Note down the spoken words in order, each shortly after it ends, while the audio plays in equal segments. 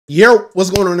Yo, what's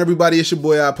going on, everybody? It's your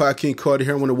boy iPodKingCarter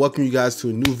here. I want to welcome you guys to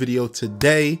a new video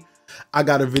today. I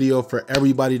got a video for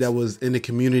everybody that was in the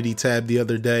community tab the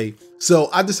other day. So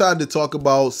I decided to talk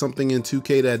about something in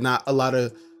 2K that not a lot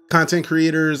of content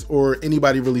creators or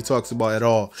anybody really talks about at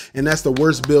all. And that's the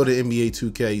worst build in NBA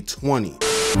 2K20.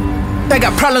 They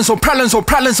got problems on problems on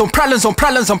problems on problems on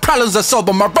problems on problems. I solve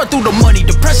them. I run through the money.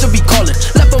 The pressure be calling.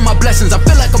 Left on my blessings. I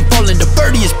feel like I'm falling. The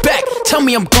birdie is back. Tell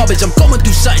me I'm garbage. I'm going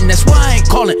through something. That's why I ain't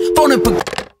calling. Phone and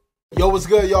Yo, what's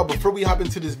good, y'all? Before we hop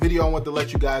into this video, I want to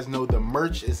let you guys know the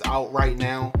merch is out right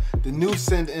now. The new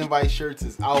Send Invite shirts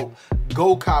is out.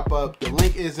 Go cop up. The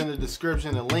link is in the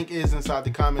description. The link is inside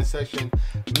the comment section.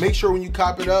 Make sure when you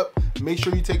cop it up, make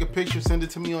sure you take a picture, send it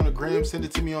to me on the gram, send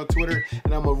it to me on Twitter,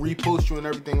 and I'm going to repost you and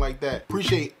everything like that.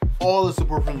 Appreciate all the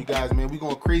support from you guys, man. We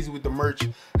going crazy with the merch.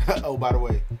 Oh, by the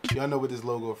way, y'all know where this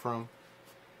logo is from.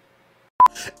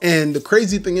 And the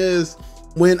crazy thing is,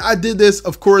 when I did this,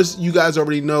 of course, you guys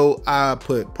already know I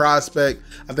put prospect.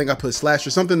 I think I put slash or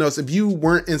something else. If you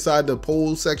weren't inside the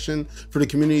poll section for the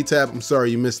community tab, I'm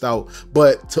sorry you missed out.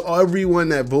 But to everyone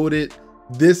that voted,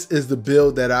 this is the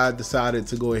build that I decided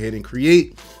to go ahead and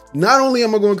create. Not only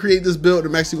am I going to create this build,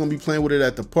 I'm actually going to be playing with it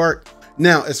at the park.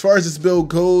 Now, as far as this build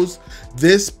goes,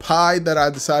 this pie that I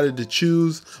decided to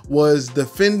choose was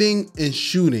defending and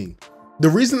shooting. The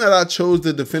reason that I chose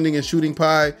the defending and shooting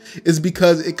pie is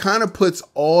because it kind of puts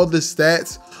all the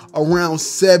stats around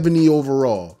 70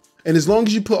 overall. And as long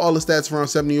as you put all the stats around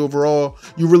 70 overall,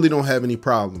 you really don't have any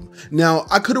problem. Now,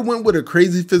 I could have went with a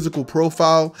crazy physical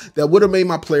profile that would have made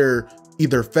my player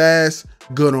either fast,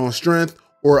 good on strength,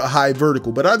 or a high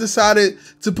vertical. But I decided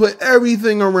to put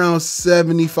everything around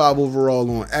 75 overall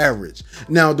on average.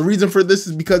 Now, the reason for this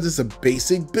is because it's a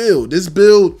basic build. This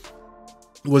build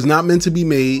was not meant to be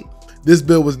made. This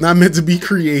build was not meant to be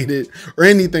created or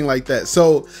anything like that.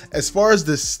 So as far as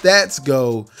the stats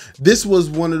go, this was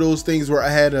one of those things where I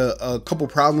had a couple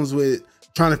problems with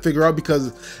trying to figure out,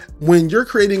 because when you're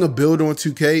creating a build on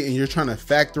 2K and you're trying to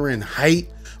factor in height,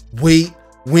 weight,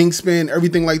 wingspan,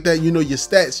 everything like that, you know, your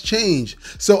stats change.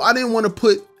 So I didn't want to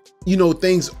put, you know,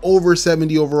 things over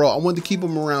 70 overall. I wanted to keep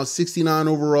them around 69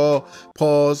 overall,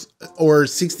 pause, or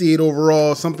 68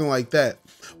 overall, something like that.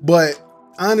 But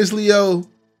honestly, yo,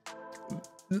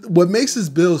 what makes this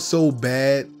build so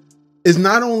bad is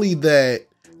not only that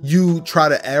you try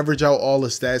to average out all the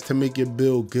stats to make your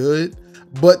build good,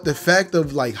 but the fact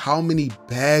of like how many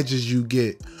badges you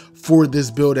get for this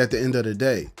build at the end of the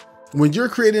day. When you're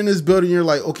creating this build and you're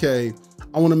like, okay,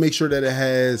 I want to make sure that it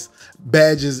has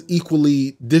badges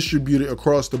equally distributed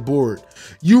across the board,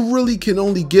 you really can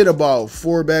only get about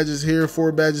 4 badges here,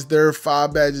 4 badges there,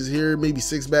 5 badges here, maybe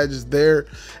 6 badges there.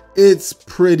 It's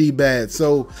pretty bad.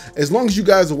 So as long as you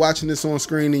guys are watching this on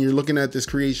screen and you're looking at this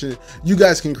creation, you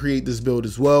guys can create this build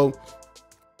as well.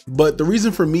 But the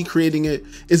reason for me creating it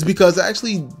is because I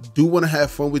actually do want to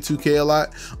have fun with 2K a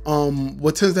lot.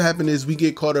 What tends to happen is we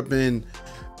get caught up in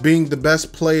being the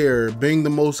best player, being the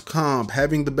most comp,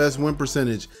 having the best win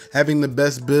percentage, having the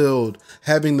best build,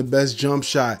 having the best jump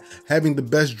shot, having the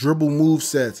best dribble move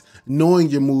sets, knowing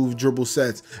your move dribble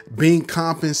sets, being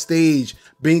comp in stage,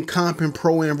 being comp in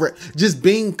pro and rec, just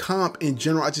being comp in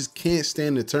general. I just can't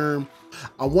stand the term.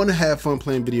 I want to have fun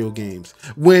playing video games.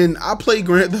 When I play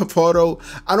Grand Theft Auto,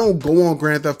 I don't go on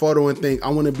Grand Theft Auto and think I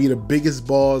want to be the biggest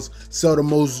boss, sell the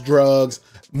most drugs,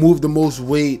 move the most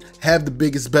weight, have the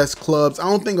biggest, best clubs. I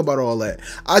don't think about all that.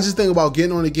 I just think about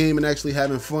getting on the game and actually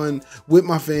having fun with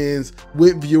my fans,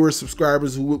 with viewers,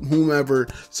 subscribers, whomever.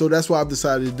 So that's why I've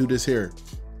decided to do this here.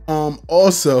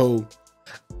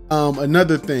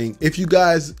 Another thing, if you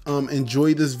guys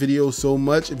enjoy this video so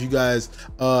much, if you guys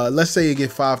let's say you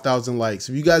get 5,000 likes,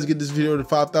 if you guys get this video to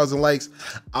 5,000 likes,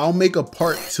 I'll make a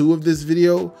part 2 of this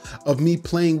video of me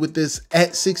playing with this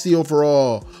at 60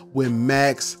 overall with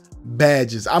max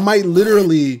badges. I might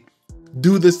literally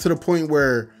do this to the point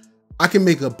where I can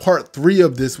make a part 3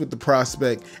 of this with the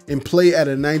prospect and play at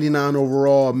a 99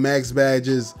 overall, max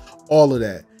badges, all of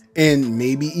that. And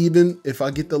maybe even if I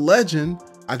get the legend,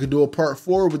 I could do a part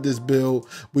 4 with this build.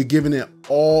 We're giving it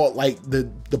all like the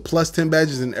plus 10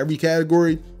 badges in every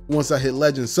category once I hit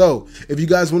legend. So if you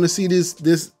guys want to see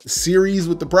this series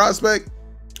with the prospect,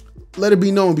 let it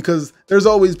be known, because there's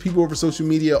always people over social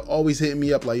media always hitting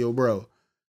me up like, yo, bro,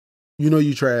 you know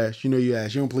you trash, you know you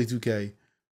ass, you don't play 2K.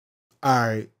 All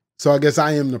right, so I guess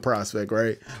I am the prospect,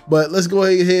 right? But let's go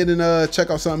ahead and check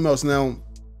out something else. Now,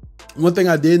 one thing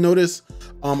I did notice,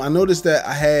 I noticed that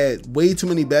I had way too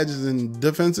many badges in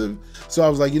defensive. So I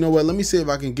was like, you know what, let me see if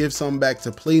I can give some back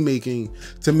to playmaking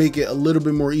to make it a little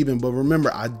bit more even. But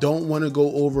remember, I don't want to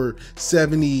go over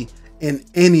 70 in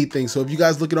anything. So if you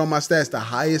guys look at all my stats, the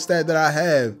highest stat that I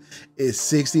have is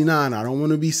 69. I don't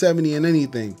want to be 70 in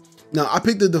anything. Now, I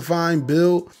picked the Define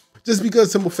build just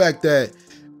because simple fact that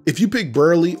if you pick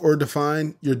Burly or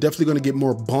Define, you're definitely going to get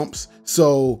more bumps.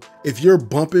 So if you're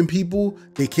bumping people,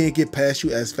 they can't get past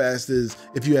you as fast as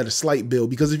if you had a slight build.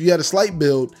 Because if you had a slight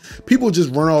build, people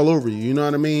just run all over you. You know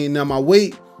what I mean? Now, my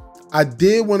weight, I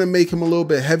did want to make him a little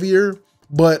bit heavier,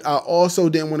 but I also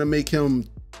didn't want to make him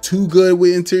too good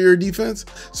with interior defense.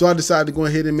 So I decided to go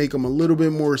ahead and make him a little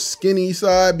bit more skinny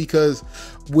side, because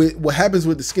what happens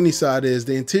with the skinny side is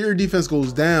the interior defense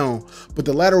goes down, but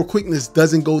the lateral quickness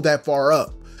doesn't go that far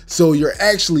up. So you're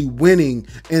actually winning.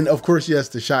 And of course, yes,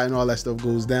 the shot and all that stuff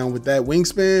goes down with that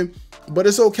wingspan, but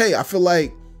it's okay. I feel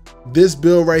like this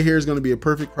build right here is going to be a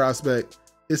perfect prospect.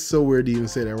 It's so weird to even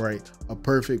say that, right? A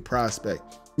perfect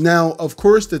prospect. Now, of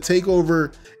course, the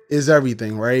takeover is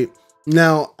everything, right?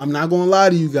 Now, I'm not going to lie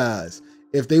to you guys.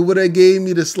 If they would have gave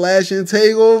me the slash and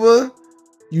takeover,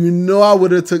 you know I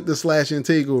would have took the slash and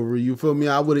takeover. You feel me?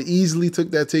 I would have easily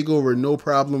took that takeover, no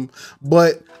problem.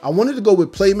 But I wanted to go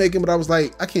with playmaking, but I was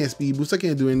like, I can't speed boost. I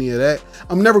can't do any of that.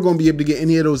 I'm never going to be able to get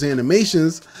any of those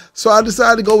animations. So I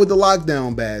decided to go with the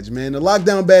lockdown badge, man. The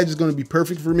lockdown badge is going to be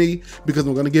perfect for me because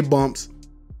I'm going to get bumps.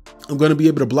 I'm going to be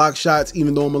able to block shots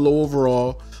even though I'm a low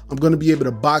overall. I'm going to be able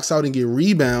to box out and get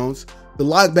rebounds. The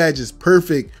lock badge is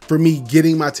perfect for me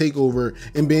getting my takeover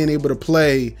and being able to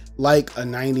play like a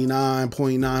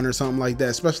 99.9 or something like that,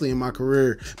 especially in my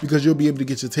career, because you'll be able to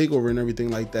get your takeover and everything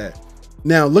like that.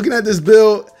 Now, looking at this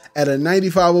build at a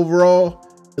 95 overall,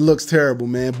 it looks terrible,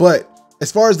 man. But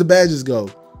as far as the badges go,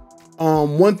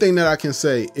 one thing that I can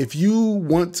say, if you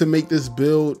want to make this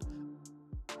build,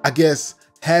 I guess,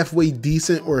 halfway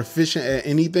decent or efficient at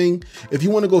anything, if you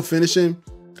want to go finishing,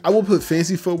 I will put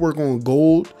fancy footwork on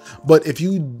gold. But if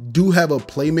you do have a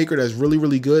playmaker that's really,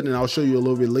 really good, and I'll show you a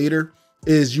little bit later,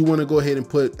 is you want to go ahead and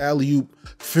put alley-oop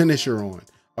finisher on.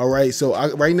 All right, so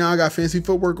right now I got fancy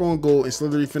footwork on gold and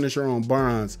slithery finisher on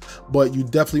bronze, but you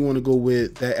definitely want to go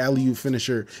with that alley-oop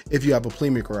finisher if you have a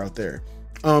playmaker out there.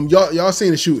 Y'all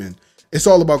seen the shooting. It's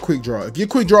all about quick draw. If your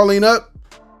quick draw ain't up,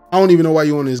 I don't even know why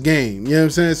you on this game. You know what I'm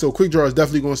saying? So quick draw is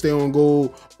definitely going to stay on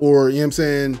gold, or you know what I'm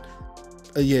saying?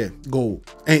 Yeah, gold.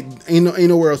 Ain't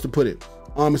nowhere else to put it.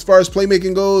 As far as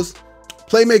playmaking goes,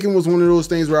 playmaking was one of those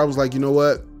things where I was like, you know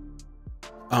what?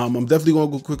 I'm definitely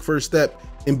gonna go quick first step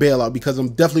and bail out, because I'm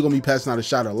definitely gonna be passing out a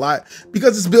shot a lot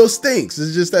because this build stinks.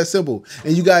 It's just that simple.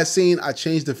 And you guys seen I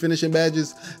changed the finishing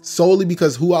badges solely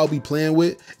because who I'll be playing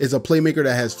with is a playmaker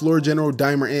that has floor general,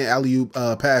 dimer, and alley-oop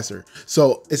passer.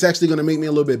 So it's actually gonna make me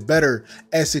a little bit better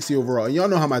at 60 overall. And y'all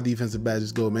know how my defensive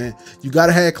badges go, man. You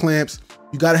gotta have clamps,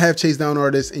 you gotta have chase down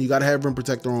artist, and you gotta have rim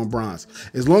protector on bronze.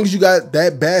 As long as you got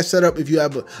that badge set up, if you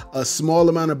have a small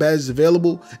amount of badges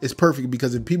available, it's perfect,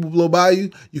 because if people blow by you,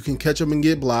 you can catch them and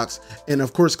get blocks. And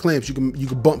of course, clamps, you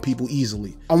can bump people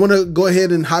easily. I wanna go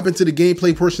ahead and hop into the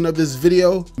gameplay portion of this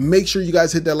video. Make sure you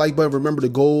guys hit that like button. Remember, the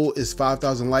goal is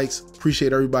 5,000 likes.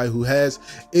 Appreciate everybody who has.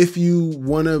 If you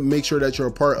wanna make sure that you're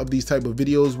a part of these type of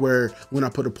videos where when I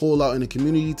put a poll out in the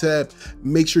community tab,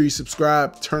 make sure you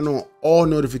subscribe, turn on all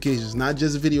notifications, not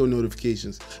just video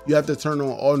notifications. You have to turn on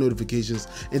all notifications,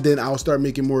 and then I'll start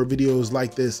making more videos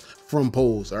like this from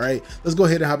polls. All right, let's go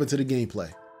ahead and hop into the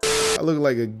gameplay. I look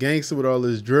like a gangster with all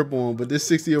this drip on, but this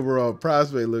 60 overall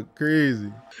prospect look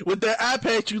crazy. With that eye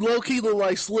patch, you low-key look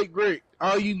like Slick Rick.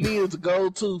 All you need is a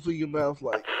gold tooth for your mouth.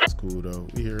 Like, it's cool though.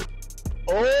 We hear it.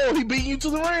 Oh, he beat you to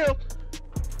the rim.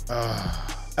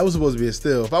 That was supposed to be a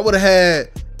steal. If I would have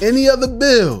had any other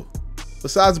build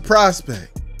besides a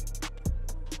prospect.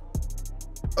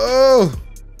 Oh,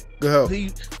 good help.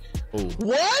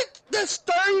 What? That's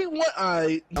 31.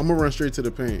 I'm gonna run straight to the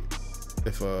paint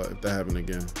if that happened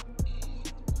again.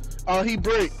 Oh, he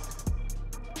break.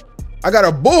 I got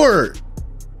a board.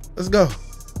 Let's go.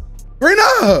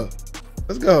 Rena,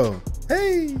 let's go.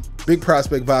 Hey, big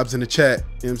prospect vibes in the chat. You know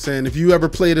what I'm saying? If you ever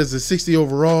played as a 60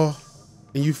 overall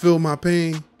and you feel my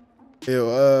pain,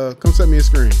 yo, come set me a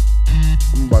screen.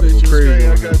 I'm about to go crazy.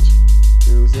 I got you.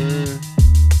 You know what I'm saying?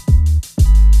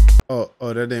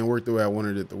 Oh, that didn't work the way I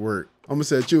wanted it to work. I'm gonna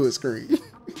set you a screen.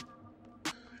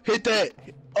 Hit that.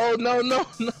 Oh, no.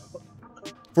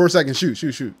 4 seconds,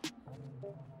 shoot.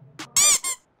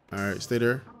 All right, stay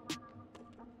there.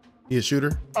 You a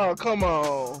shooter? Oh, come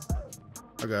on.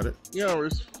 I got it.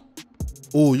 Yours.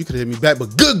 Oh, you could hit me back,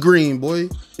 but good green, boy.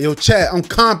 Yo, chat, I'm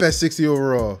comp at 60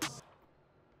 overall.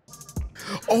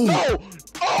 Oh. No.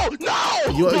 Oh,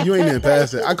 no. You ain't even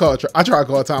pass it. I tried to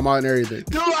call timeout and everything.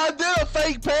 Dude, I did a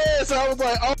fake pass. I was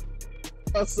like, oh,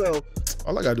 myself.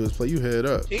 All I gotta do is play you head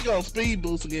up. He gonna speed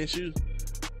boost against you.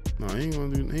 No, he ain't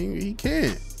gonna do. He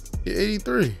can't. Get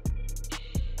 83.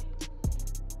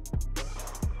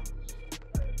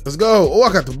 Let's go. Oh,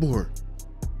 I got the board.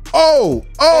 Oh,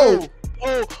 I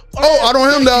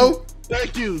don't him though.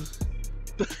 Thank you.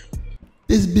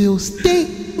 This bill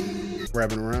stink.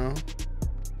 Grabbing around.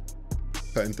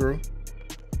 Cutting through.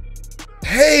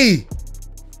 Hey!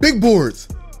 Big boards.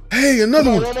 Hey,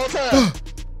 another one. One more time.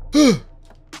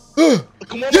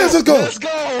 Come on, yes, let's go. Let's go.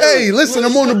 Hey, listen,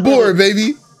 I'm on the board,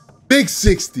 baby. Big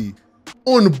 60.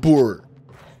 On the board.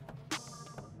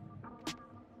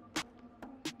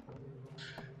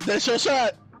 That's your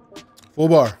shot. Full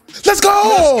bar. Let's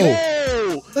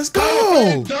go! Let's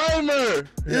go! Dimer.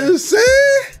 You know what I'm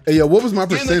saying? Hey, yo, what was my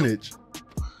percentage?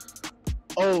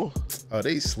 Oh,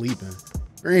 they sleeping.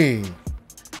 Green.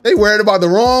 They worried about the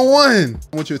wrong one.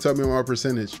 I want you to tell me my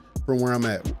percentage from where I'm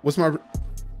at. What's my 1%?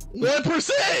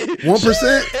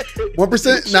 1%?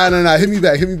 1%? Nah. Hit me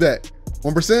back.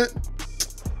 1%?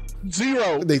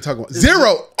 0. They talking about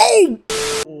 0. Oh!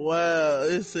 Wow,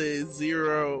 it says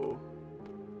 0.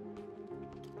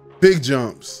 Big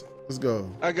jumps. Let's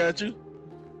go. I got you.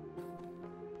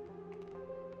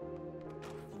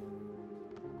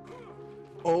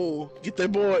 Oh, get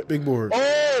that board. Big board.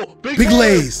 Oh, big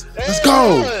lays. Let's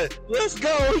go. Let's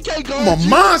go. He can't go. I'm a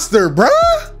monster,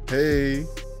 bruh. Hey.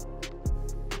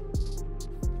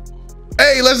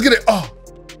 Hey, let's get it. Oh.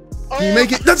 Can you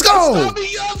make it? Let's go.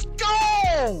 Let's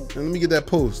go. And let me get that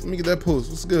post.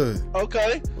 What's good?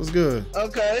 Okay. What's good?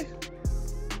 Okay.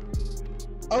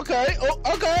 Oh,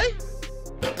 okay.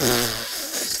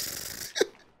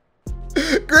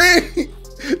 Green.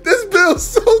 This bill's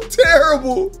so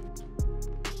terrible.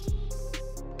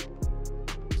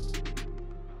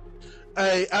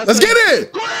 Hey, let's get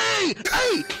it. Great.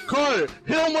 Hey, Carter,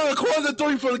 hit him on a corner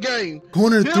 3 for the game.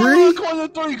 Corner 3? Corner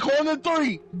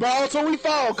 3. Ball till we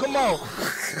fall. Come on.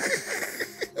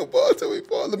 Ball till we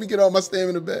fall. Let me get all my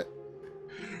stamina back.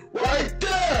 Right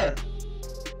there.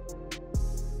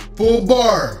 Full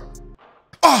bar.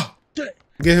 Ah!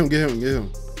 Get him.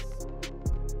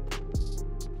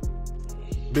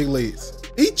 Big lates.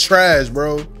 He trash,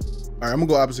 bro. All right, I'm gonna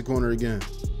go opposite corner again.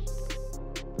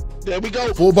 There we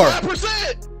go. Full bar.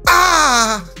 5%.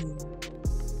 Ah!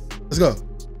 Let's go.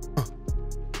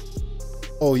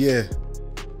 Oh yeah.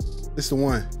 This the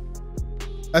one.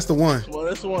 That's the one. Well,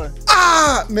 that's the one.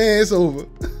 Ah! Man, it's over.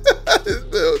 This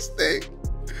bill stink.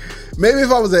 Maybe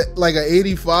if I was at like an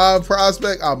 85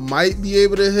 prospect, I might be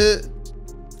able to hit.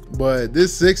 But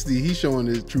this 60, he's showing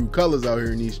his true colors out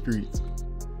here in these streets.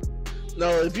 No,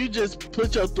 if you just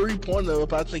put your 3-pointer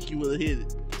up, I think you would have hit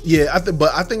it. Yeah,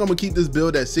 but I think I'm gonna keep this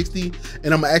build at 60,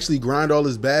 and I'm gonna actually grind all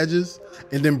his badges,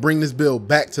 and then bring this build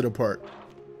back to the park.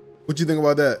 What you think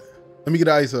about that? Let me get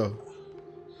ISO.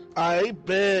 I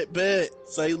bet.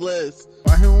 Say less.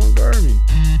 Why he don't guard me?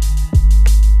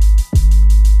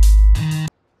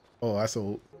 Oh, I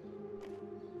sold.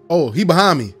 Oh, he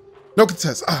behind me. No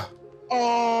contest. Ah.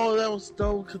 Oh, that was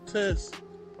no contest.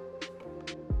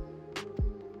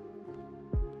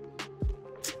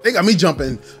 They got me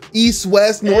jumping east,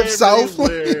 west, north, south.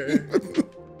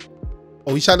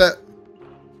 Oh, he shot that.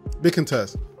 Big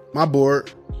contest. My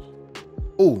board.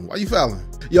 Oh, why you fouling?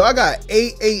 Yo, I got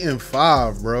 8, 8, and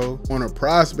 5, bro, on a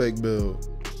prospect build.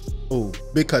 Oh,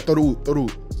 big cut. Throw the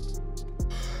oop.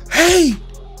 Hey!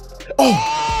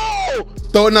 Oh!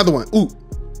 Throw another one. Ooh.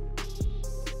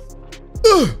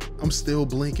 I'm still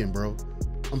blinking, bro.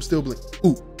 I'm still blinking.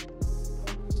 Ooh.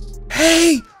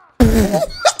 Hey!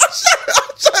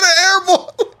 Shot an air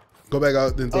ball. Go back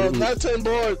out. Then throw the not 10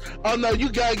 boards. Oh, no, you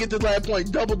got to get this last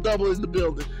point. Double in the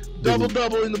building. Double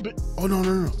in the Oh,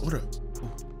 no. Hold up.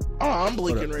 Oh, I'm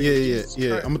blinking right now.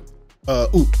 Yeah. I'm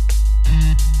ooh.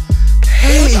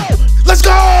 Hey! Let's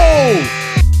go!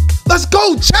 Let's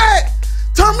go, chat!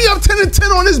 Turn me up 10 and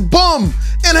 10 on this bum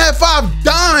and have 5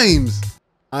 dimes.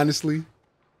 Honestly,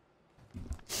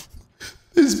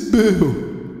 this bill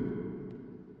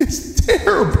is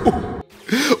terrible.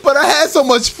 But I had so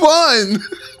much fun.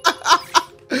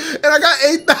 And I got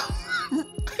 8,000.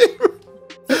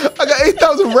 I got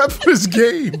 8,000 reps for this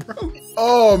game, bro.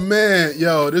 Oh man,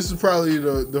 yo, this is probably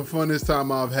the funnest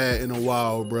time I've had in a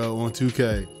while, bro, on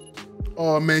 2K.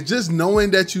 Oh man, just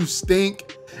knowing that you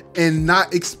stink and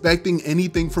not expecting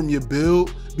anything from your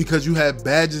build because you have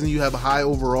badges and you have a high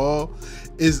overall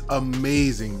is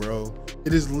amazing, bro.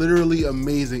 It is literally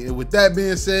amazing. And with that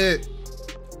being said,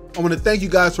 I want to thank you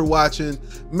guys for watching.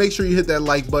 Make sure you hit that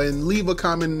like button, leave a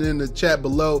comment in the chat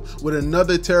below with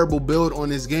another terrible build on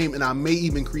this game, and I may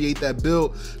even create that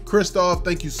build. Christoph,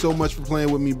 thank you so much for playing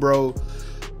with me, bro.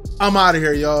 I'm out of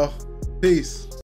here, y'all. Peace.